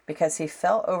 because he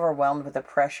felt overwhelmed with the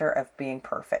pressure of being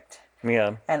perfect.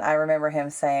 Yeah. And I remember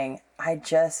him saying, I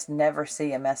just never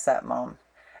see a mess up, Mom.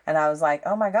 And I was like,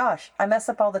 oh my gosh, I mess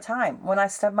up all the time. When I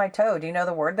stub my toe, do you know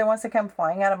the word that wants to come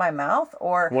flying out of my mouth?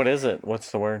 Or what is it?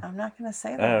 What's the word? I'm not going to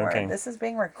say the word. Okay. This is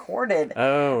being recorded.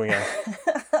 Oh, yeah.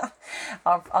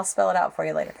 I'll spell it out for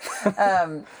you later.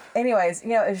 Anyways,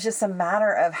 it was just a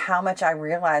matter of how much I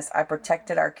realized I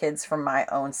protected our kids from my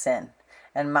own sin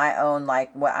and my own,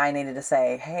 like, what I needed to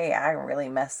say, hey, I really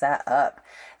messed that up.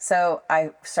 So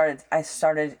I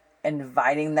started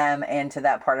inviting them into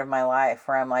that part of my life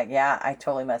where I'm like, yeah, I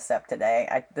totally messed up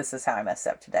today. This is how I messed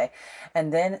up today.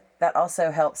 And then that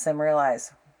also helps them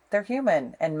realize they're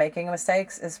human, and making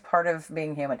mistakes is part of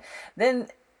being human. Then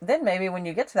maybe when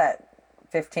you get to that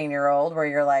 15-year-old where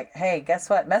you're like, hey, guess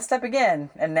what? Messed up again.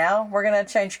 And now we're going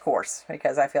to change course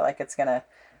because I feel like it's going to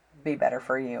be better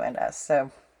for you and us.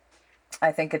 So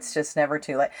I think it's just never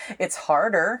too late. It's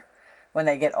harder when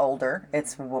they get older.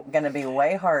 It's going to be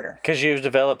way harder. Because you've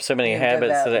developed so many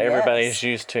habits that everybody's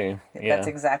used to. Yeah. That's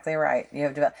exactly right.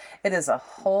 It is a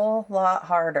whole lot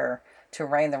harder to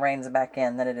rein the reins back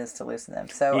in than it is to loosen them.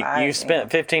 So you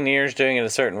spent 15 years doing it a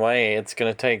certain way. It's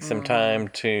going to take some time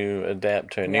to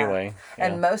adapt to a new way. Yeah.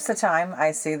 And most of the time,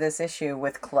 I see this issue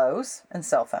with clothes and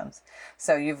cell phones.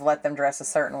 So you've let them dress a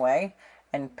certain way,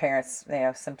 and parents,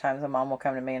 sometimes a mom will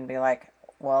come to me and be like,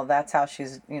 well, that's how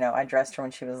she's, I dressed her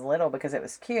when she was little because it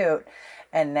was cute,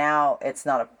 and now it's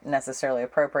not necessarily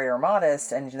appropriate or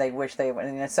modest, and they wish they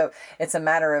would. So it's a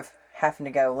matter of having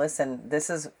to go, listen, this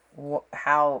is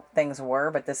how things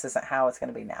were, but this isn't how it's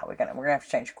going to be now. We're gonna have to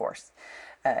change course,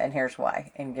 and here's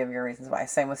why, and give your reasons why.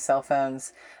 Same with cell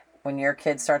phones. When your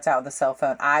kid starts out with a cell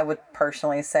phone, I would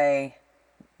personally say,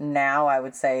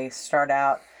 start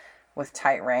out with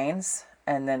tight reins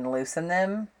and then loosen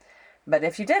them. But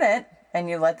if you didn't, and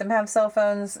you let them have cell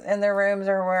phones in their rooms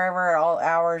or wherever at all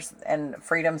hours and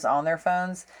freedoms on their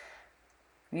phones,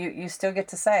 you still get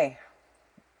to say,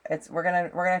 we're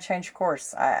gonna change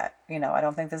course. I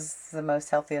don't think this is the most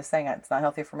healthiest thing. It's not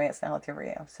healthy for me. It's not healthy for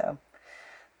you. So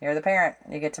You're the parent.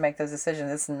 You get to make those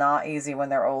decisions. It's not easy when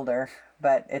they're older,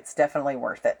 but it's definitely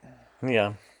worth it.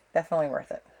 Yeah. Definitely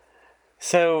worth it.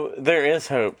 So there is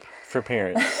hope for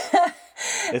parents.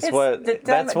 Did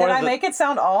I make it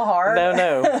sound all hard?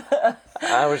 No.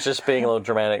 I was just being a little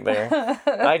dramatic there.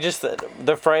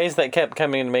 The phrase that kept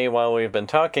coming to me while we've been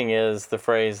talking is the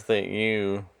phrase that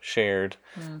you shared,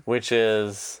 which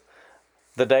is,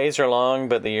 the days are long,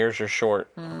 but the years are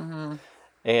short. Mm-hmm.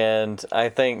 And I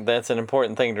think that's an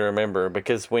important thing to remember,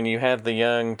 because when you have the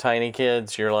young, tiny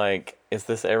kids, you're like, is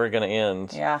this ever going to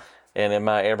end? Yeah. And am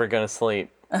I ever going to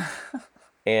sleep?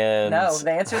 And no,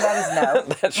 the answer to that is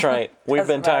no. That's right. We've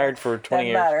been tired for 20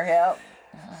 years. Doesn't matter, yep.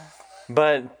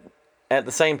 But at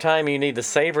the same time, you need to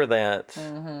savor that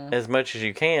as much as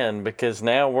you can, because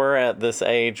now we're at this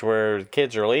age where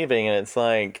kids are leaving, and it's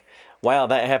like, wow,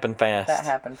 that happened fast. That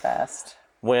happened fast.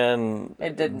 When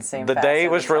it didn't seem the fast day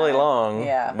was really long,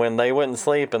 yeah. when they wouldn't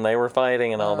sleep and they were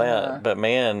fighting and all that. But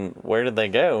man, where did they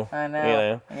go? I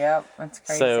know. Yep, it's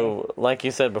crazy. So, like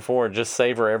you said before, just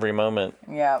savor every moment.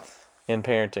 Yep. In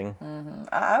parenting.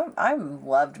 I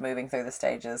loved moving through the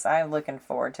stages. I'm looking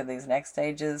forward to these next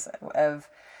stages of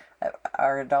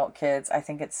our adult kids. I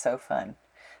think it's so fun.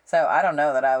 So I don't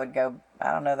know that I would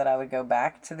go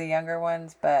back to the younger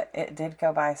ones, but it did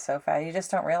go by so fast. You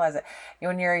just don't realize it.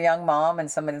 When you're a young mom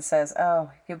and somebody says,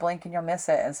 "Oh, you blink and you'll miss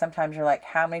it," and sometimes you're like,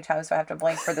 "How many times do I have to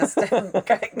blink for this to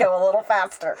go a little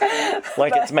faster?"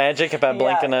 Like, it's magic. If I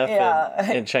blink enough,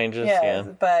 it changes. Yeah.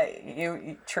 But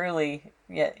you truly,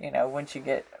 once you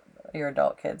get your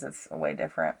adult kids, it's way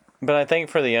different. But I think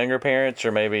for the younger parents,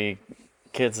 or maybe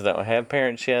kids that don't have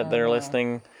parents yet that are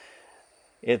listening,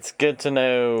 it's good to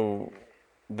know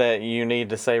that you need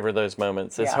to savor those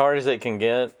moments. As hard as it can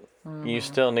get, you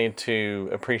still need to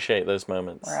appreciate those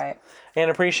moments. Right.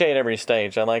 And appreciate every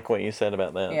stage. I like what you said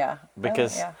about that. Yeah.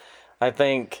 Because I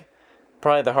think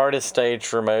probably the hardest stage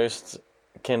for most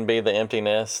can be the empty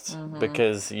nest,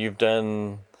 because you've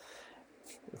done,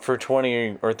 for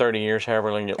 20 or 30 years,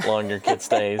 however long your kid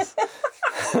stays,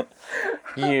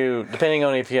 depending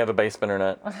on if you have a basement or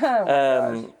not,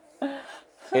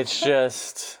 it's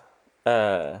just...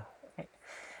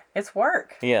 it's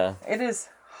work. Yeah. It is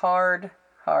hard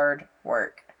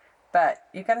work. But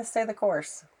you got to stay the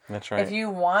course. That's right. If you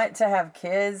want to have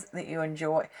kids that you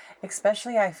enjoy,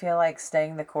 especially I feel like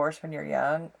staying the course when they're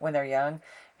young,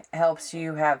 helps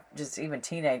you have just even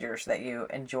teenagers that you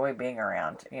enjoy being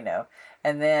around,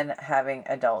 and then having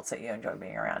adults that you enjoy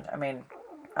being around. I mean,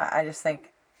 I just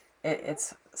think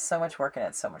it's so much work, and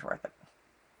it's so much worth it.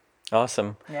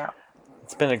 Awesome. Yeah.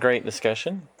 It's been a great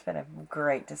discussion. It's been a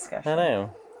great discussion. I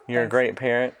know. You're a great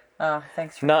parent. Oh,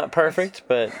 thanks for Not perfect,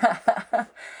 but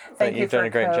Thank you you've done a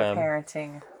great job.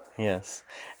 Parenting. Yes.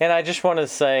 And I just want to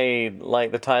say,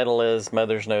 like the title is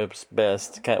Mothers Knows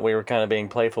Best. We were kind of being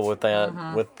playful with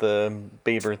that, with the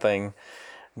beaver thing.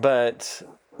 But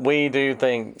we do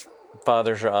think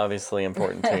fathers are obviously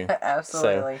important too.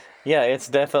 Absolutely. So, yeah, it's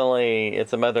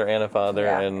a mother and a father.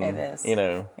 Yeah, and it is.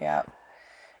 Yeah.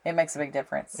 It makes a big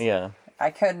difference. Yeah. I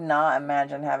could not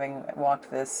imagine having walked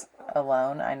this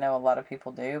alone. I know a lot of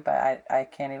people do, but I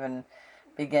can't even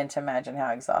begin to imagine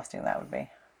how exhausting that would be.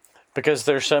 Because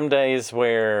there's some days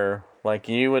where, like,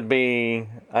 you would be,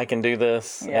 I can do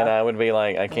this, and I would be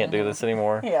like, I can't do this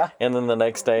anymore. Yeah. And then the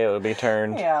next day it would be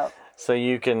turned. Yeah. So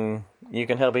you can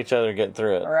help each other get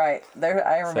through it. Right.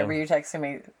 I remember you texting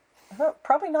me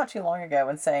probably not too long ago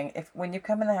and saying, when you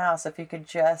come in the house, if you could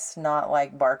just not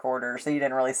bark orders. So you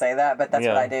didn't really say that, but that's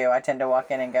what I do. I tend to walk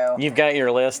in and go. You've got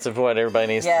your list of what everybody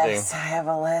needs to do. Yes, I have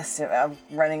a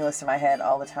running list in my head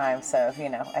all the time. So,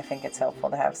 I think it's helpful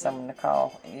to have someone to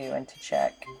call you and to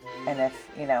check. And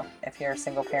if you're a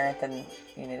single parent, then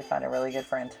you need to find a really good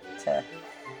friend to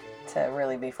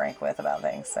really be frank with about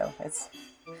things. So it's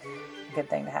a good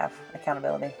thing to have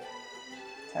accountability.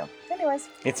 So, anyways.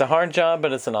 It's a hard job,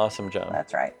 but it's an awesome job.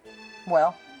 That's right.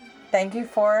 Well, thank you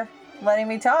for letting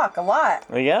me talk a lot.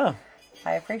 Yeah.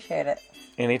 I appreciate it.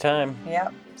 Anytime.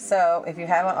 Yep. So, if you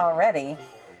haven't already,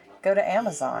 go to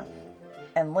Amazon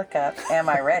and look up Am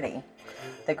I Ready?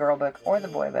 The Girl Book or the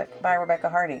Boy Book by Rebecca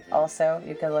Hardy. Also,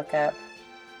 you can look up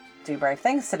Do Brave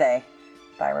Things Today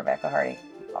by Rebecca Hardy.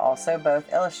 Also,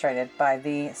 both illustrated by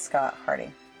the Scott Hardy.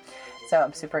 So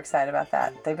I'm super excited about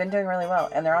that. They've been doing really well,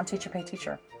 and they're on Teacher Pay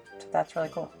Teacher. So that's really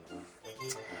cool.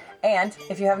 And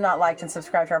if you have not liked and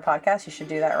subscribed to our podcast, you should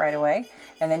do that right away.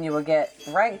 And then you will get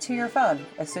right to your phone.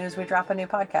 As soon as we drop a new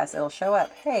podcast, it'll show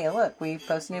up. Hey, look, we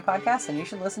post a new podcast, and you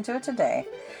should listen to it today.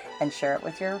 And share it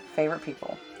with your favorite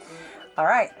people. All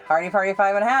right, Hardy Party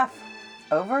 5.5.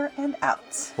 Over and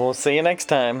out. We'll see you next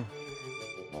time.